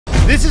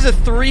This is a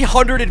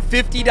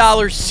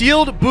 $350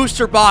 sealed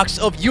booster box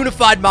of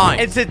Unified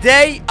Mind. And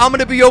today, I'm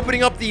going to be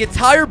opening up the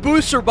entire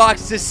booster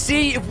box to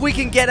see if we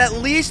can get at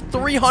least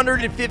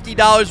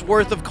 $350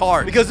 worth of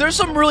cards. Because there's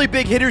some really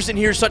big hitters in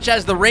here, such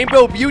as the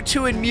Rainbow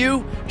Mewtwo and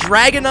Mew,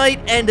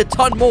 Dragonite, and a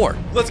ton more.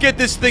 Let's get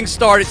this thing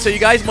started. So you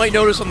guys might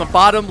notice on the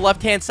bottom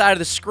left-hand side of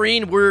the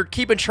screen, we're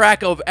keeping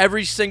track of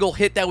every single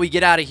hit that we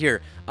get out of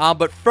here.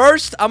 But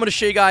first, I'm going to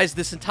show you guys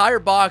this entire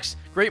box.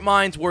 Great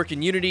minds work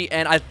in Unity,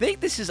 and I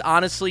think this is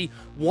honestly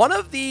one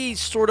of the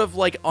sort of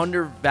like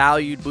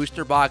undervalued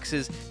booster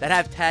boxes that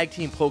have tag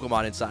team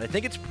Pokemon inside. I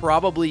think it's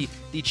probably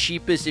the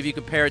cheapest if you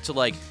compare it to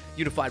like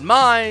Unified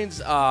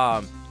Minds,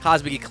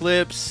 Cosmic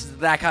Eclipse,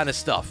 that kind of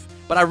stuff.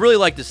 But I really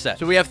like this set.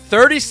 So we have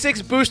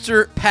 36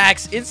 booster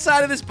packs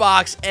inside of this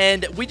box,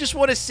 and we just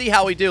want to see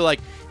how we do.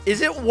 Like,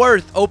 is it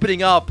worth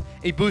opening up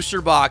a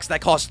booster box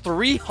that costs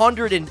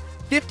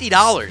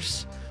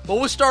 $350? Well,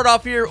 we'll start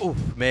off here. Oh,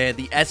 man,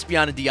 the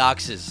Espeon and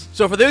Deoxys.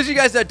 So for those of you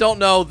guys that don't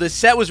know, the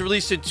set was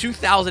released in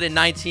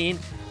 2019.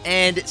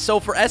 And so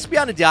for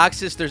Espeon and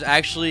Deoxys, there's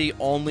actually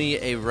only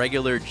a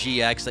regular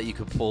GX that you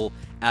could pull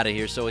out of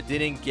here. So it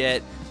didn't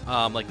get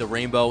like the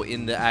rainbow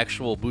in the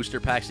actual booster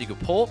packs you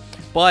could pull.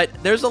 But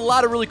there's a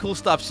lot of really cool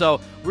stuff.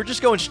 So we're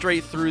just going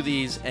straight through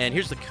these. And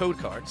here's the code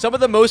card. Some of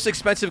the most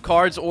expensive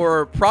cards,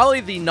 or probably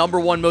the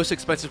 #1 most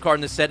expensive card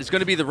in the set, is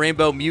going to be the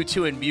Rainbow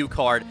Mewtwo and Mew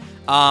card.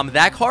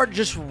 That card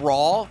just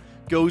raw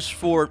goes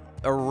for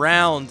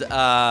around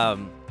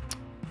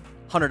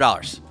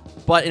 $100.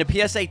 But in a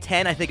PSA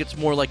 10, I think it's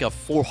more like a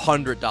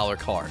 $400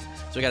 card.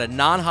 So we got a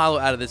non-holo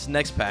out of this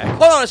next pack.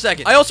 Hold on a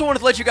second. I also wanted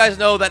to let you guys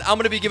know that I'm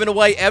going to be giving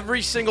away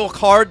every single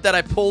card that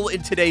I pull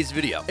in today's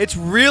video. It's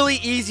really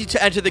easy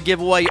to enter the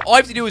giveaway. All you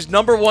have to do is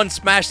 #1,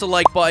 smash the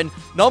like button.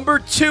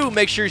 #2,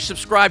 make sure you're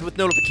subscribed with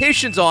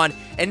notifications on.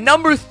 And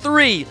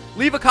 #3,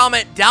 leave a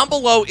comment down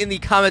below in the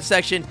comment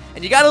section.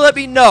 And you got to let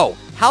me know,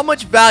 how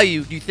much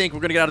value do you think we're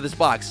going to get out of this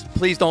box?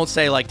 Please don't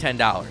say like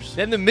 $10.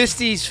 Then the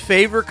Misty's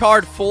favorite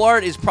card, Full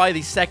Art, is probably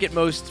the second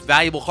most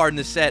valuable card in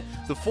this set.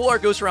 The Full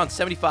Art goes for around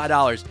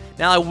 $75.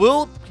 Now, I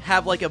will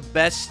have like a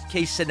best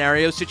case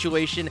scenario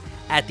situation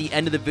at the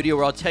end of the video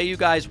where I'll tell you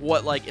guys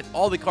what, like, if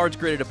all the cards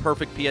graded a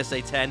perfect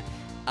PSA 10,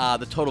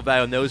 the total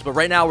value on those. But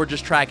right now, we're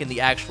just tracking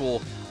the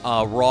actual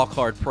raw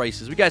card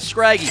prices. We got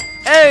Scraggy,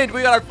 and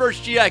we got our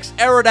first GX,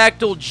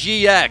 Aerodactyl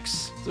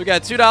GX. So we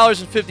got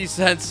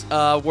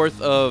 $2.50 worth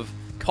of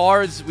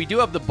cards. We do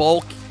have the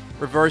bulk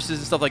reverses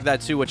and stuff like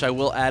that too, which I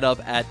will add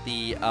up at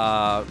the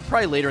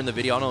probably later in the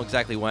video. I don't know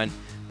exactly when,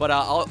 but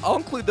I'll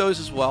include those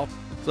as well.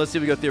 So let's see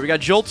what we go through. We got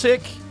Joltik,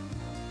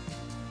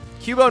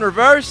 Cubone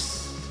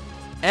reverse,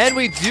 and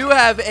we do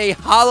have a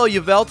holo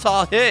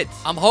Yveltal hit.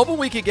 I'm hoping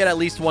we could get at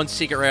least one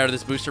secret rare out of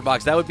this booster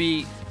box. That would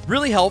be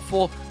really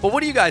helpful. But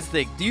what do you guys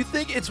think? Do you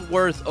think it's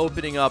worth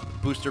opening up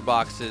booster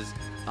boxes?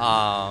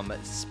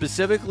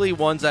 Specifically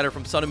ones that are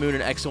from Sun and Moon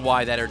and X and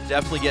Y that are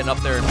definitely getting up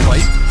there in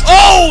price.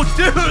 Oh,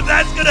 dude,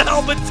 that's gonna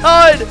help a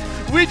ton.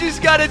 We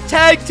just got a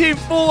tag team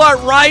Full Art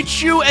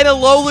Raichu and a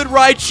Alolan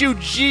Raichu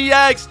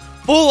GX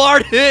Full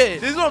Art hit.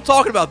 This is what I'm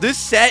talking about. This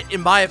set, in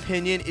my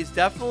opinion, is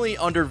definitely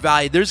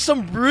undervalued. There's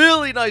some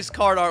really nice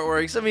card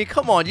artworks. I mean,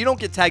 come on, you don't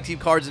get tag team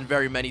cards in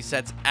very many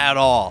sets at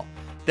all.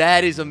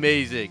 That is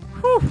amazing.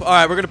 Whew. All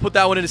right, we're gonna put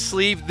that one in a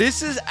sleeve.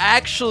 This is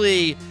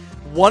actually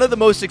one of the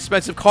most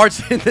expensive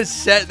cards in this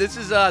set. This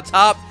is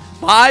top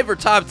 5 or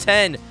top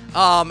 10.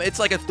 It's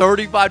like a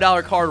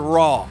 $35 card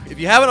raw. If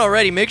you haven't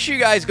already, make sure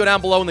you guys go down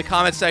below in the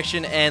comment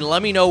section and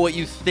let me know what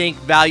you think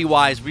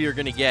value-wise we are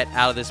going to get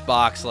out of this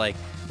box. Like,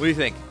 what do you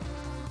think?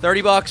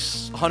 30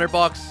 bucks, 100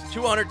 bucks,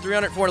 200,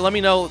 300, 400. Let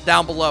me know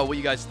down below what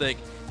you guys think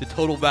the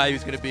total value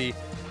is going to be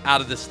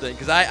out of this thing,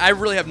 because I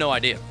really have no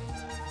idea.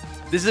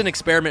 This is an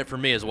experiment for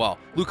me as well.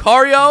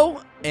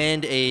 Lucario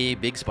and a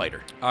big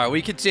spider. All right,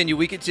 we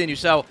continue.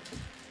 So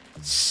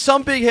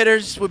some big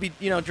hitters would be,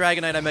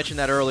 Dragonite, I mentioned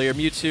that earlier.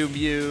 Mewtwo,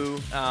 Mew,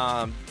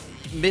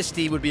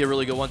 Misty would be a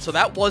really good one. So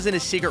that wasn't a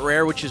secret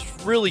rare, which is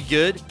really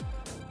good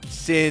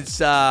since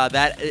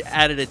that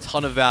added a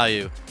ton of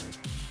value.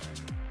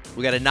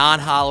 We got a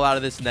non-holo out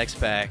of this next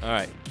pack. All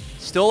right.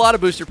 Still a lot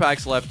of booster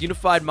packs left.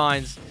 Unified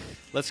Minds.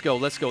 Let's go.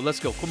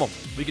 Come on.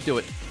 We could do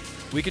it.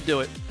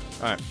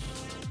 All right.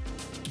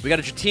 We got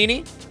a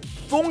Dratini.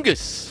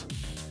 Fungus.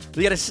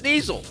 We got a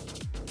Sneasel.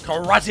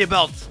 Karate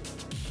Belt.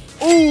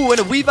 Ooh, and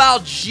a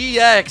Weavile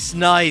GX.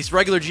 Nice.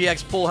 Regular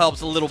GX pull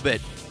helps a little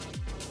bit.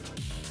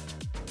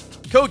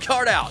 Code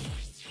card out.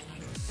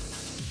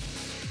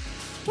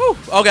 Woo.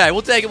 Okay,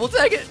 we'll take it.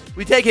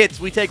 We take hits.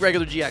 We take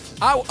regular GX.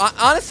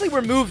 Honestly,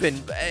 we're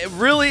moving.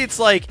 Really, it's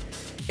like,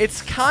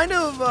 it's kind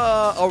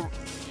of,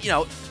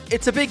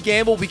 it's a big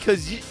gamble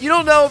because you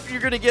don't know if you're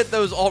going to get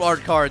those alt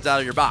art cards out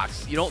of your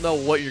box. You don't know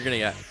what you're going to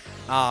get.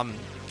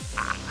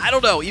 I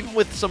don't know. Even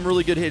with some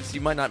really good hits,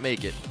 you might not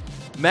make it.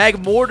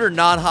 Magmortar,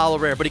 non-holo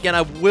rare. But again,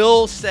 I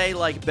will say,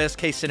 like, best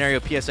case scenario,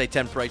 PSA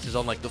 10 prices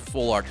on, like, the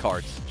full art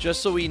cards.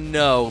 Just so we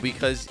know,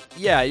 because,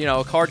 yeah, you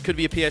know, a card could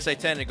be a PSA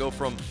 10 and go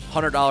from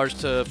 $100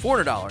 to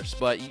 $400.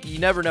 But you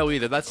never know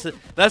either. That's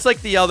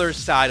like, the other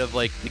side of,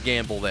 like, the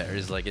gamble there.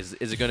 Is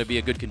it going to be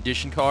a good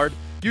condition card?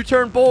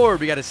 U-turn board.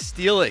 We got a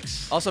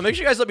Steelix. Also, make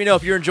sure you guys let me know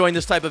if you're enjoying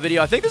this type of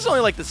video. I think this is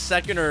only, like, the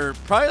second or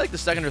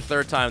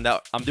third time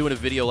that I'm doing a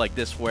video like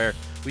this where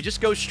we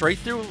just go straight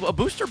through a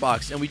booster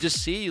box and we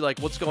just see, like,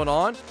 what's going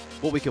on,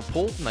 what we can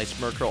pull. Nice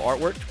Murkrow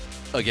artwork.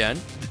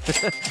 Again.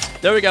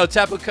 There we go.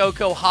 Tapu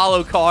Koko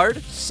holo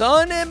card.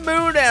 Sun and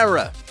Moon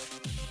era.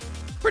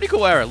 Pretty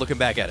cool era looking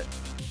back at it.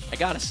 I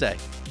gotta say.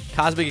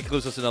 Cosmic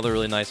Eclipse is another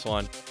really nice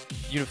one.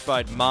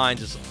 Unified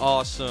Minds is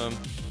awesome.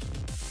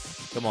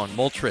 Come on,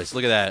 Moltres.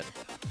 Look at that.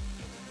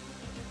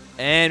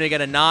 And we got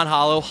a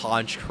non-holo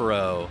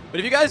Honchkrow. But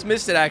if you guys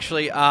missed it,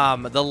 actually,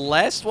 the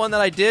last one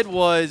that I did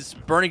was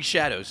Burning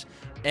Shadows.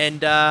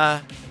 And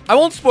I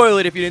won't spoil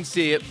it if you didn't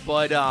see it,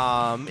 but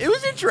it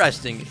was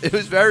interesting. It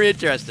was very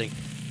interesting.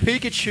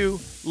 Pikachu,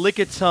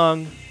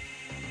 Lickitung,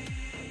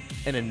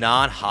 and a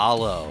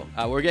non-holo.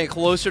 We're getting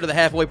closer to the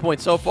halfway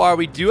point so far.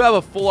 We do have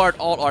a full art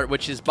alt art,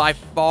 which is by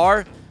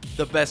far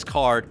the best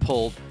card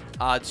pulled.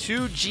 2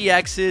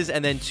 GXs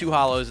and then 2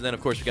 holos, and then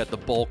of course we got the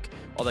bulk,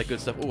 all that good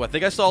stuff. Oh, I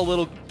think I saw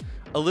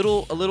a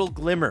little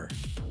glimmer.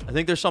 I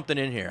think there's something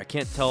in here. I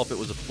can't tell if it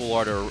was a full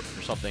art or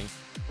something.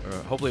 Or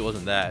hopefully it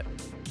wasn't that.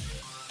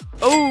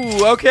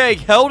 Oh, okay.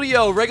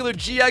 Keldeo, regular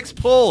GX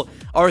pull.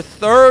 Our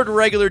third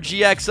regular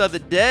GX of the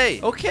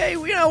day. Okay,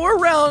 you know, we're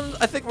around,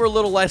 I think we're a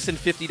little less than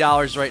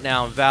 $50 right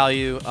now in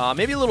value.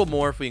 Maybe a little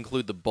more if we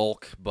include the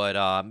bulk, but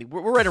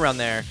we're right around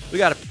there. We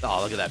got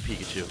oh, look at that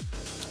Pikachu.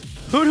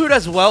 Hoot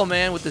as well,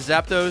 man, with the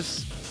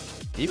Zapdos.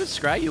 Even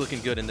Scraggy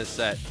looking good in this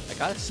set. I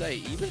gotta say,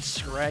 even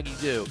Scraggy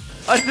do.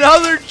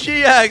 Another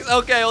GX.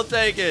 Okay, I'll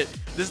take it.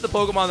 This is the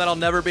Pokemon that I'll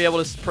never be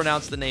able to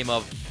pronounce the name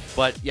of.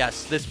 But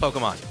yes, this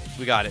Pokemon.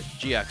 We got it.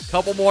 GX.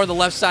 Couple more on the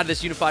left side of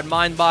this Unified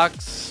Mind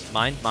box.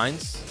 Mines?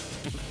 Mines?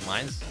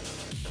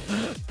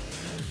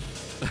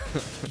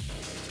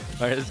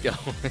 Alright, let's go.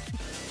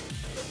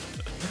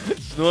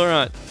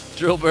 Snorunt.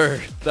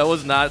 Drillbird. That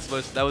was not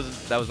supposed that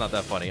was not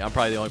that funny. I'm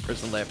probably the only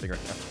person laughing right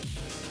now.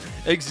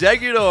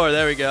 Executor.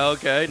 There we go.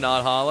 Okay,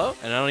 non-holo.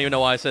 And I don't even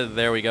know why I said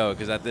there we go,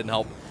 because that didn't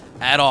help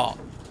at all.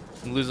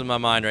 I'm losing my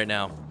mind right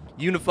now.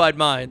 Unified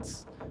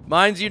Minds.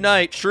 Minds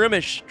unite.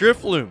 Shrimish.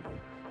 Drifloon.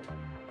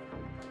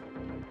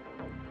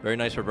 Very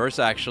nice reverse,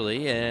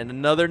 actually. And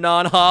another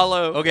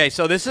non-holo. Okay,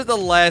 so this is the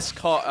last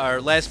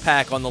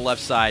pack on the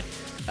left side.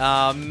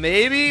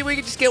 Maybe we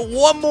can just get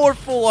one more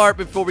full art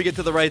before we get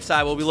to the right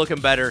side. We'll be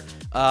looking better.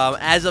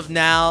 As of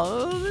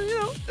now, you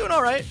know, doing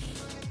all right.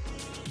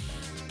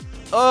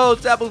 Oh,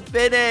 Tapu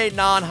Fini,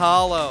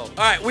 non-holo. All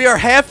right, we are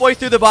halfway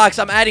through the box.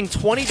 I'm adding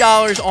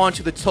 $20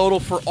 onto the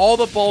total for all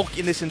the bulk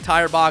in this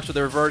entire box with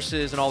the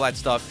reverses and all that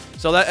stuff.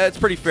 So that's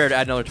pretty fair to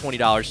add another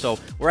 $20. So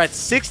we're at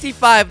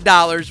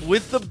 $65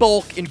 with the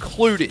bulk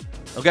included.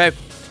 Okay,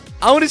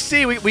 I want to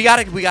see. We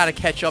gotta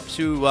catch up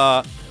to.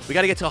 We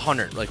gotta get to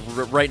 100 like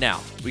right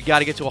now. We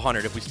gotta get to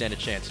 100 if we stand a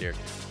chance here.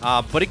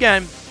 But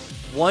again,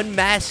 one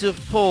massive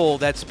pull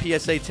that's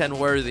PSA 10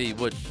 worthy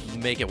would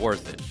make it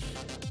worth it.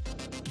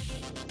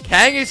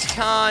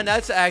 Kangaskhan,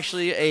 that's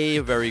actually a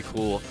very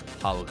cool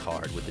holo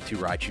card with the 2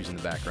 Raichus in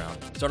the background.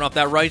 Starting off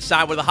that right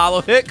side with a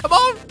holo hit. Come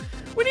on!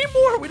 We need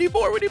more! We need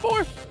more! We need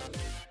more!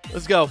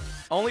 Let's go.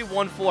 Only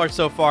one full art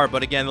so far,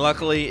 but again,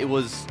 luckily it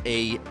was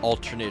a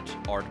alternate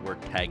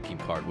artwork tag team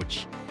card,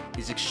 which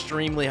is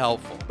extremely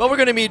helpful. But we're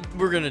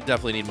gonna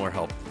definitely need more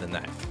help than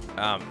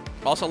that.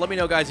 Also, let me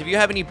know, guys, if you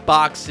have any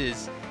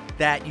boxes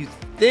that you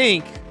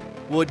think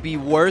would be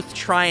worth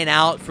trying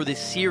out for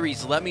this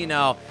series, let me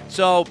know.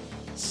 So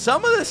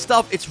some of this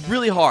stuff, it's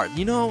really hard.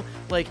 You know,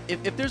 like,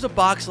 if there's a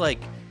box like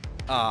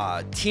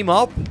Team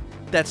Up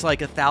that's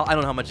like I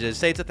don't know how much it is.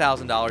 Say it's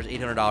 $1,000,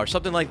 $800,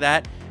 something like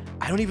that.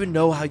 I don't even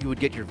know how you would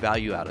get your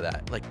value out of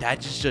that. Like,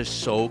 that's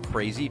just so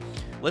crazy.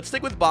 Let's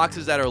stick with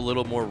boxes that are a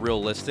little more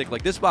realistic.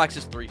 Like, this box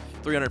is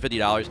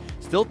 $350.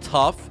 Still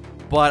tough,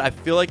 but I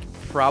feel like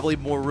probably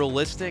more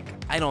realistic.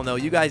 I don't know.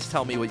 You guys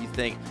tell me what you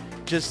think.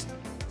 Just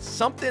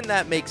something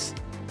that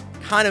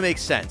kind of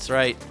makes sense,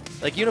 right?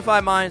 Like,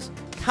 Unified Minds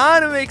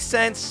kind of makes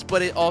sense,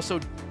 but it also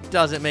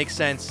doesn't make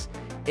sense.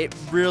 It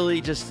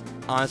really just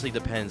honestly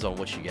depends on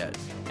what you get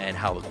and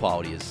how the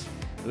quality is.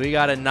 We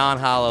got a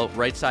non-holo.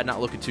 Right side not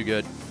looking too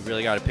good. We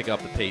really got to pick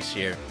up the pace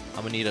here.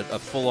 I'm going to need a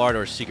full art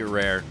or a secret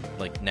rare,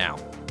 like, now.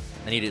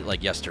 I need it,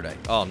 like, yesterday.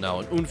 Oh, no.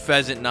 An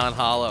Unfezant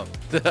non-holo.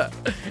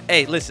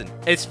 Hey, listen.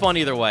 It's fun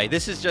either way.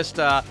 This is just,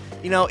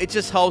 you know, it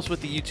just helps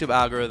with the YouTube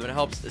algorithm. It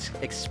helps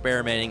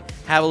experimenting.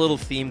 Have a little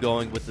theme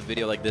going with the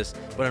video like this.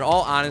 But in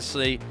all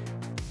honesty,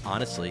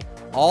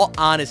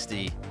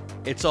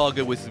 it's all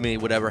good with me.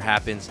 Whatever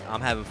happens,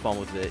 I'm having fun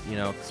with it, you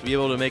know. To be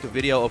able to make a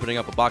video opening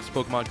up a box of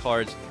Pokemon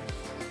cards,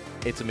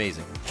 it's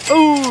amazing.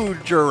 Ooh,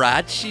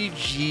 Jirachi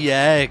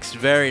GX.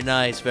 Very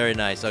nice, very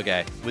nice.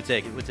 Okay, we'll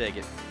take it, we'll take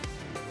it.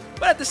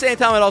 But at the same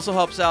time, it also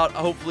helps out,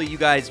 hopefully, you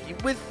guys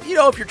with, you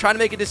know, if you're trying to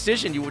make a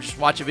decision, you will just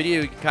watch a video,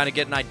 you can kind of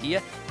get an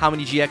idea how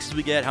many GXs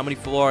we get, how many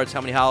full arts,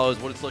 how many hollows,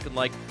 what it's looking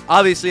like.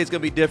 Obviously, it's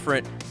going to be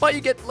different, but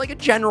you get like a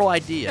general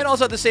idea. And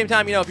also at the same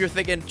time, you know, if you're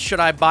thinking, should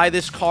I buy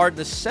this card in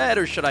the set,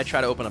 or should I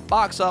try to open a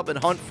box up and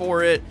hunt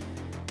for it?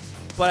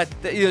 But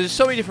you know, there's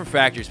so many different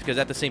factors, because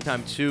at the same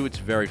time, too, it's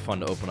very fun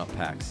to open up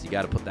packs. You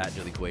got to put that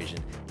into the equation.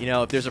 You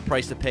know, if there's a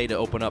price to pay to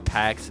open up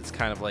packs, it's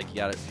kind of like you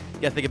got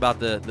to think about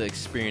the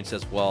experience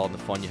as well and the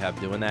fun you have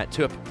doing that.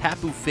 To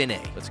Tapu Fine.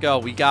 Let's go.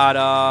 We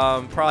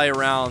got probably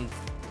around,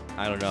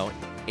 I don't know,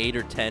 8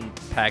 or 10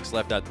 packs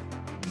left at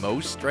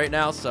most right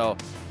now. So,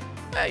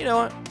 you know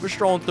what? We're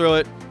strolling through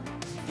it.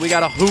 We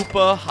got a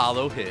Hoopa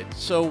holo hit.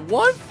 So,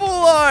 one full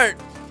art.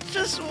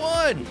 Just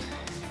one.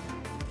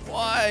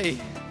 Why?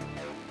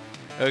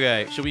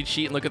 Okay, should we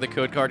cheat and look at the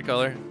code card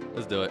color?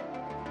 Let's do it.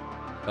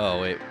 Oh,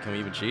 wait. Can we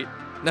even cheat?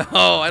 No,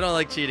 I don't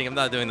like cheating. I'm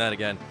not doing that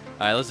again.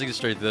 All right, let's go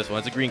straight to this one.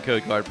 It's a green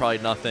code card. Probably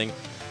nothing.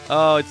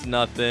 Oh, it's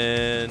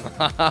nothing.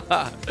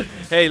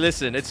 Hey,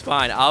 listen. It's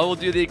fine. I will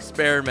do the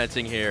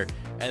experimenting here,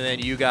 and then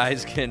you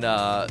guys can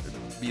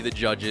be the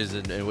judges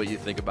and what you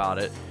think about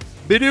it.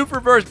 Bidoof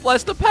reverse.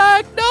 Bless the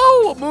pack.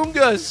 No,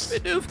 Moongus.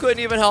 Bidoof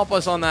couldn't even help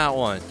us on that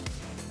one.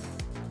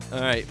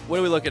 All right, what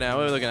are we looking at?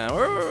 What are we looking at?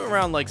 We're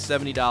around like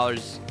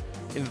 $70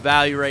 in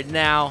value right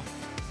now.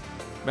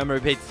 Remember, we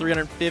paid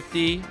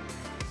 $350.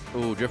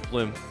 Ooh,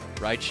 Drifloon.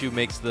 Raichu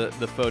makes the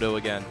photo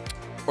again.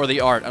 Or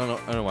the art. I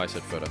don't know why I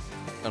said photo.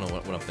 I don't know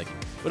what I'm thinking.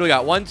 What do we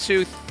got? 1,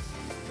 2,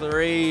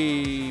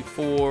 3,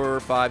 4,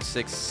 5,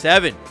 6,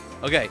 7.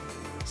 Okay.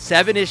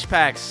 7-ish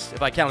packs,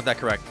 if I counted that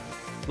correct.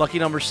 Lucky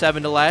number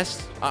 7 to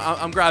last.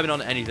 I'm grabbing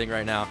on anything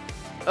right now.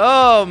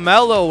 Oh,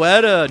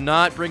 Meloetta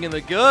not bringing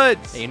the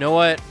goods. Hey, you know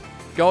what?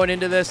 Going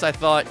into this, I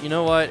thought, you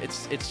know what?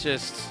 It's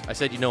just, I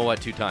said, you know what,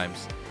 2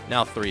 times.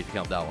 Now 3 if you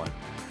count that one.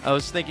 I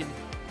was thinking,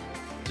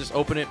 just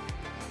open it,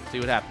 see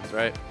what happens,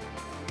 right?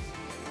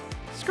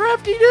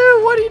 Scrafty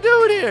dude, what are you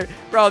doing here?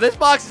 Bro, this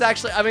box is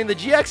actually, I mean, the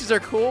GXs are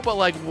cool, but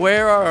like,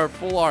 where are our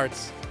full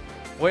arts?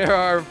 Where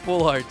are our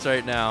full arts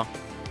right now?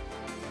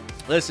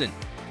 Listen,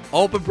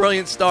 open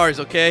Brilliant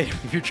Stars, okay?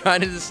 If you're trying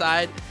to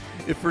decide,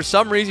 if for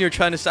some reason you're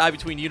trying to decide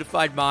between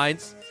Unified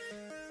Minds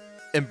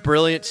and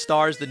Brilliant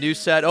Stars, the new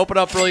set. Open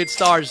up Brilliant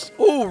Stars.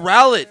 Ooh,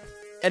 Rowlet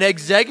and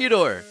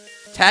Exeggutor.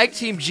 Tag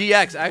Team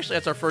GX. Actually,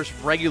 that's our first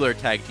regular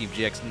Tag Team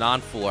GX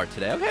non-full art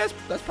today. Okay,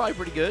 that's probably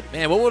pretty good.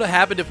 Man, what would have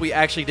happened if we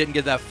actually didn't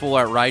get that full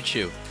art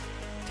Raichu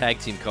Tag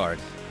Team card?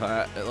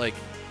 Like,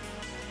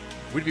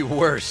 we'd be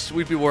worse.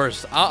 We'd be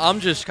worse. I'm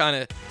just kind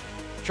of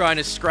trying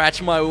to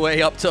scratch my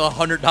way up to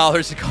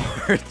 $100 in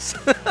cards.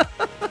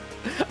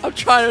 I'm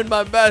trying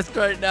my best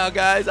right now,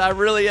 guys. I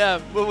really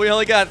am. But we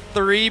only got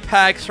 3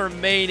 packs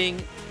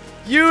remaining.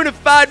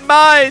 Unified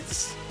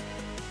Minds.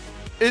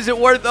 Is it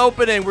worth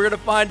opening? We're going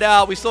to find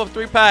out. We still have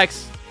 3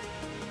 packs.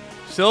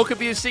 Still could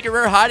be a secret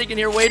rare hiding in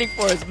here waiting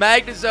for us.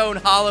 Magnezone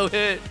holo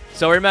hit.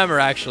 So remember,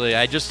 actually,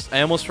 I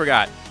almost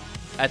forgot.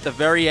 At the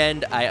very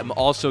end, I am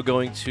also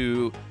going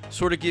to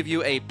sort of give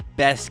you a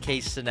best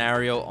case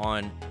scenario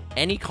on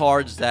any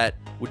cards that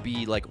would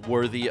be like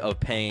worthy of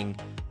paying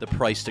the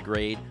price to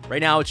grade.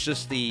 Right now, it's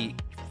just the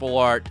full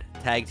art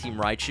Tag Team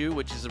Raichu,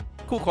 which is a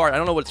cool card. I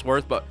don't know what it's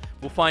worth, but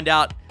we'll find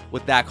out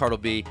what that card will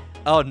be.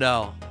 Oh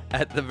no,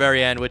 at the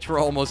very end, which we're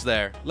almost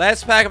there.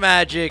 Last pack of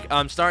Magic.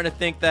 I'm starting to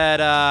think that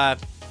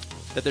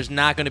that there's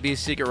not going to be a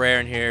secret rare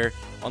in here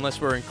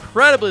unless we're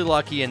incredibly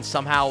lucky and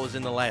somehow it was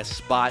in the last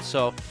spot.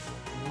 So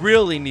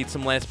really need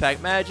some last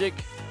pack Magic.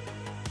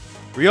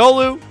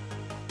 Riolu,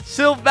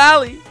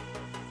 Silvally,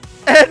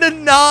 and a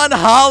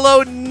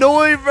non-holo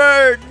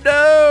Noivern.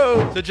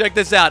 No! So check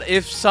this out.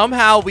 If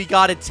somehow we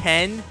got a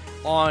 10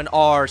 on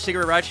our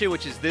Secret Raichu,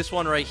 which is this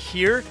one right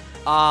here,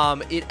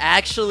 it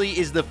actually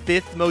is the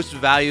 5th most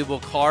valuable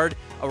card,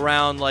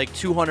 around like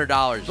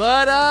 $200.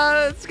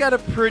 But it's got a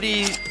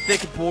pretty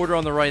thick border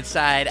on the right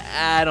side.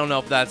 I don't know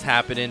if that's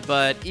happening,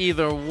 but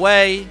either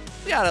way,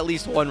 we got at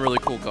least one really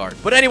cool card.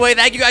 But anyway,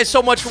 thank you guys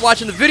so much for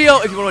watching the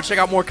video. If you want to check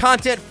out more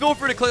content, feel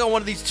free to click on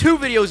one of these 2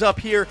 videos up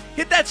here.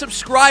 Hit that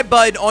subscribe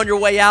button on your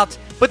way out.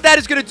 But that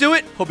is going to do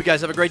it. Hope you guys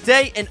have a great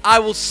day, and I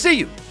will see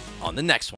you on the next one.